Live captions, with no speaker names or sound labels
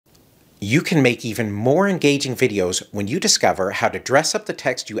You can make even more engaging videos when you discover how to dress up the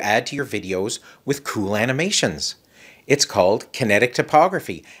text you add to your videos with cool animations. It's called Kinetic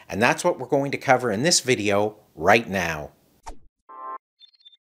Typography, and that's what we're going to cover in this video right now.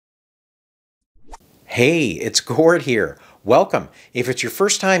 Hey, it's Gord here. Welcome. If it's your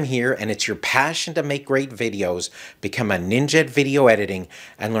first time here and it's your passion to make great videos, become a ninja at video editing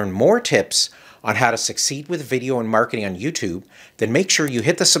and learn more tips on how to succeed with video and marketing on YouTube, then make sure you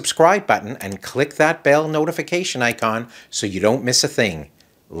hit the subscribe button and click that bell notification icon so you don't miss a thing.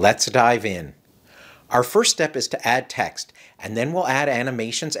 Let's dive in. Our first step is to add text, and then we'll add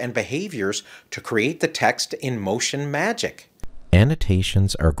animations and behaviors to create the text in motion magic.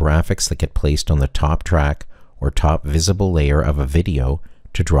 Annotations are graphics that get placed on the top track or top visible layer of a video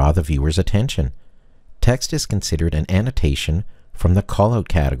to draw the viewer's attention. Text is considered an annotation from the callout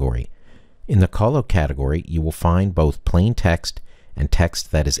category. In the callout category, you will find both plain text and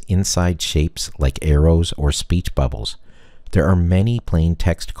text that is inside shapes like arrows or speech bubbles. There are many plain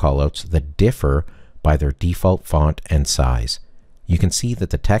text callouts that differ by their default font and size. You can see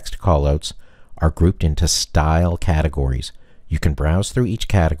that the text callouts are grouped into style categories. You can browse through each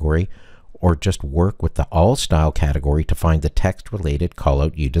category or just work with the All Style category to find the text-related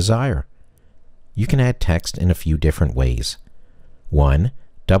callout you desire. You can add text in a few different ways. 1.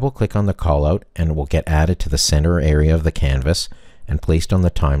 Double-click on the callout and it will get added to the center area of the canvas and placed on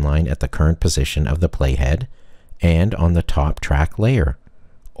the timeline at the current position of the playhead and on the top track layer.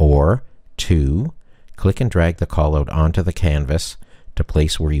 Or 2. Click and drag the callout onto the canvas to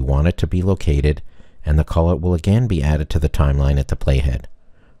place where you want it to be located, and the callout will again be added to the timeline at the playhead.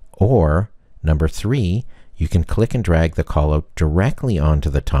 Or, number 3, you can click and drag the callout directly onto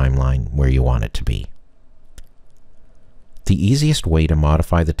the timeline where you want it to be. The easiest way to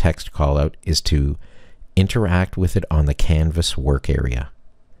modify the text callout is to interact with it on the canvas work area.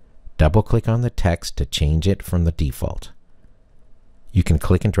 Double-click on the text to change it from the default. You can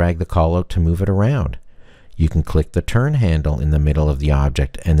click and drag the callout to move it around. You can click the turn handle in the middle of the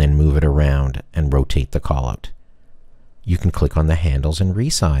object and then move it around and rotate the callout. You can click on the handles and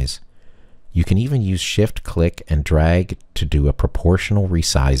resize. You can even use shift click and drag to do a proportional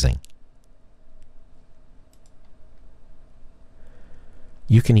resizing.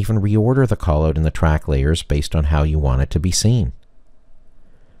 You can even reorder the callout in the track layers based on how you want it to be seen.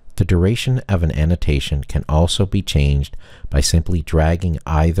 The duration of an annotation can also be changed by simply dragging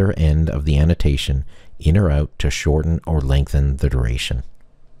either end of the annotation in or out to shorten or lengthen the duration.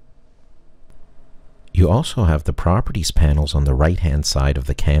 You also have the properties panels on the right-hand side of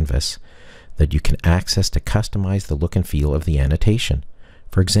the canvas that you can access to customize the look and feel of the annotation.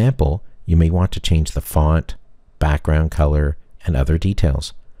 For example, you may want to change the font, background color, and other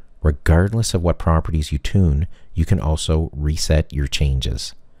details. Regardless of what properties you tune, you can also reset your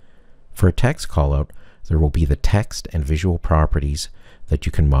changes. For a text callout, there will be the text and visual properties that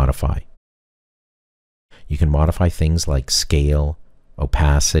you can modify. You can modify things like scale,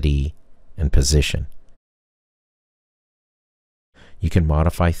 opacity, and position. You can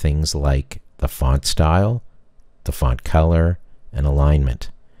modify things like the font style, the font color, and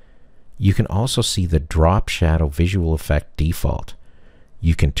alignment. You can also see the drop shadow visual effect default.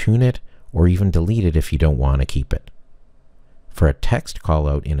 You can tune it or even delete it if you don't want to keep it. For a text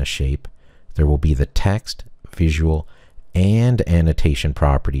callout in a shape, there will be the text, visual, and annotation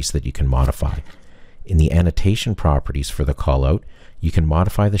properties that you can modify. In the annotation properties for the callout, you can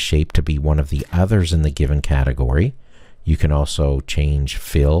modify the shape to be one of the others in the given category. You can also change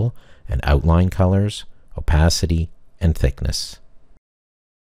fill and outline colors, opacity, and thickness.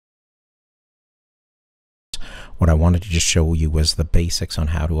 What I wanted to just show you was the basics on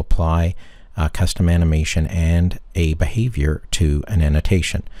how to apply a custom animation and a behavior to an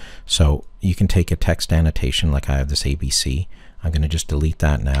annotation. So you can take a text annotation like I have this ABC. I'm going to just delete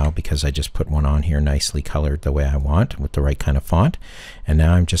that now because I just put one on here nicely colored the way I want with the right kind of font. And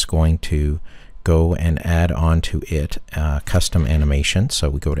now I'm just going to go and add on to it custom animation. So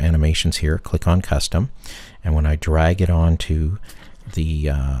we go to animations here, click on custom, and when I drag it onto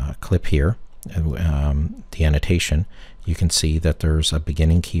the clip here, the annotation, you can see that there's a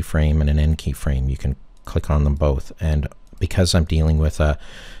beginning keyframe and an end keyframe. You can click on them both, and because I'm dealing with a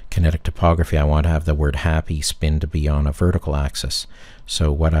kinetic typography, I want to have the word happy spin to be on a vertical axis.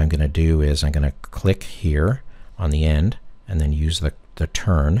 So what I'm going to do is I'm going to click here on the end and then use the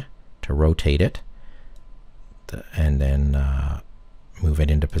turn to rotate it and then move it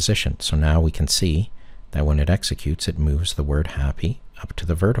into position. So now we can see that when it executes, it moves the word happy up to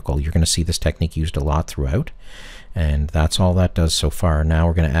the vertical. You're going to see this technique used a lot throughout, and that's all that does so far. Now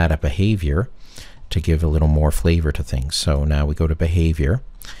we're going to add a behavior to give a little more flavor to things. So now we go to behavior,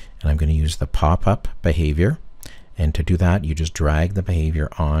 and I'm going to use the pop-up behavior. And to do that, you just drag the behavior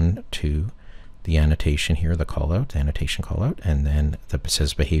on to the annotation here, the callout, annotation callout, and then it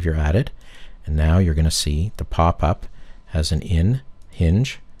says behavior added. And now you're going to see the pop-up has an in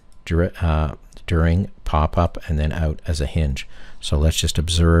hinge during pop-up and then out as a hinge. So let's just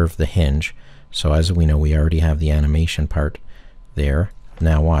observe the hinge. So as we know, we already have the animation part there.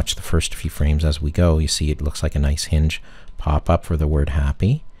 Now watch the first few frames as we go. You see it looks like a nice hinge pop-up for the word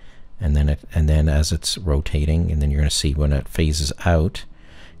happy. And then as it's rotating, and then you're going to see when it phases out,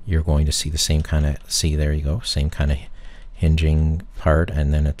 you're going to see the same kind of, see, there you go, same kind of hinging part,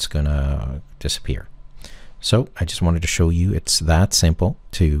 and then it's going to disappear. So I just wanted to show you it's that simple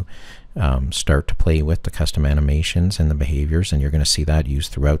to start to play with the custom animations and the behaviors, and you're going to see that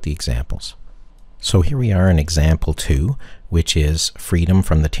used throughout the examples. So here we are in example 2, which is freedom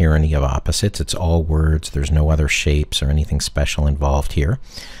from the tyranny of opposites. It's all words. There's no other shapes or anything special involved here.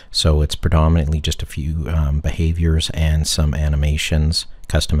 So it's predominantly just a few behaviors and some animations,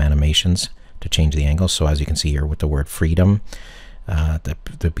 custom animations to change the angle. So as you can see here with the word freedom,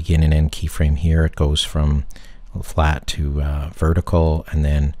 the begin and end keyframe here, it goes from flat to vertical, and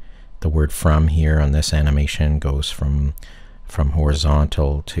then the word from here on this animation goes from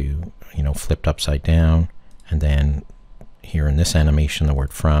horizontal to, you know, flipped upside down, and then here in this animation the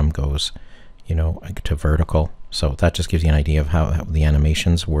word from goes, you know, to vertical. So that just gives you an idea of how the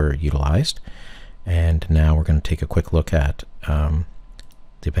animations were utilized. And now we're going to take a quick look at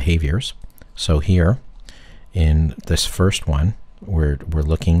the behaviors. So here in this first one, we're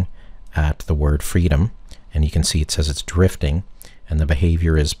looking at the word freedom, and you can see it says it's drifting, and the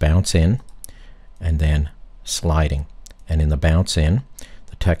behavior is bounce in and then sliding. And in the bounce in,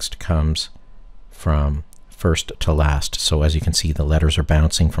 the text comes from first to last. So as you can see, the letters are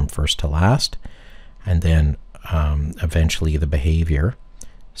bouncing from first to last, and then eventually the behavior,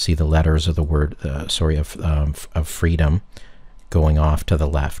 see the letters of the word of freedom going off to the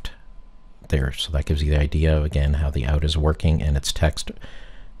left there. So that gives you the idea again how the out is working, and it's text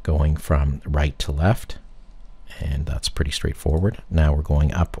going from right to left, and that's pretty straightforward. Now we're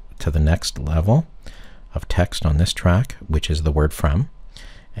going up to the next level of text on this track, which is the word from.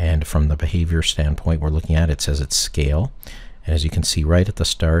 And from the behavior standpoint we're looking at, it says it's scale, and as you can see right at the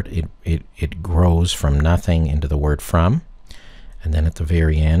start, it grows from nothing into the word from, and then at the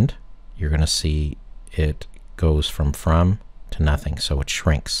very end you're going to see it goes from to nothing, so it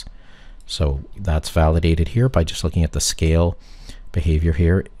shrinks. So that's validated here by just looking at the scale behavior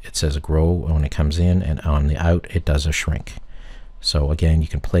here. It says grow when it comes in, and on the out it does a shrink. So again, you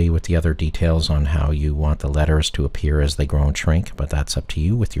can play with the other details on how you want the letters to appear as they grow and shrink, but that's up to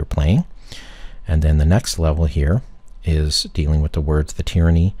you with your playing. And then the next level here is dealing with the words the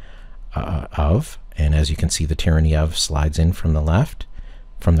tyranny of, and as you can see, the tyranny of slides in from the left,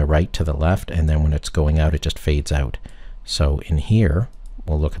 from the right to the left, and then when it's going out it just fades out. So in here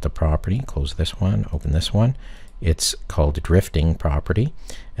we'll look at the property, close this one, open this one. It's called drifting property,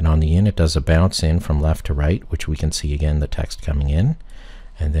 and on the in it does a bounce in from left to right, which we can see again the text coming in,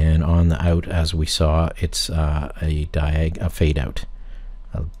 and then on the out, as we saw, it's a fade out,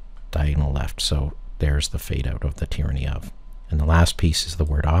 a diagonal left. So there's the fade out of the tyranny of. And the last piece is the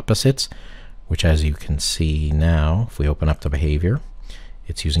word opposites, which as you can see now, if we open up the behavior,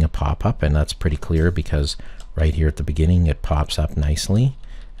 it's using a pop-up, and that's pretty clear because right here at the beginning it pops up nicely,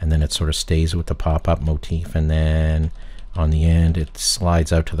 and then it sort of stays with the pop-up motif, and then on the end it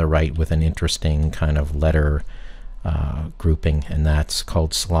slides out to the right with an interesting kind of letter grouping, and that's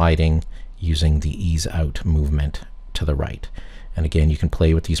called sliding using the ease out movement to the right. And again, you can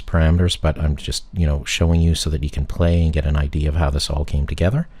play with these parameters, but I'm just, you know, showing you so that you can play and get an idea of how this all came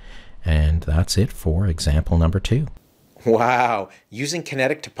together. And that's it for example number 2. Wow, using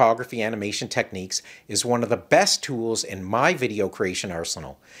kinetic typography animation techniques is one of the best tools in my video creation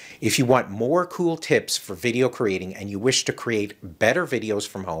arsenal. If you want more cool tips for video creating and you wish to create better videos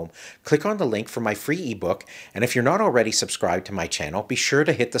from home, click on the link for my free ebook. And if you're not already subscribed to my channel, be sure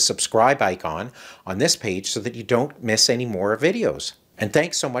to hit the subscribe icon on this page so that you don't miss any more videos. And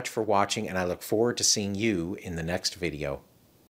thanks so much for watching, and I look forward to seeing you in the next video.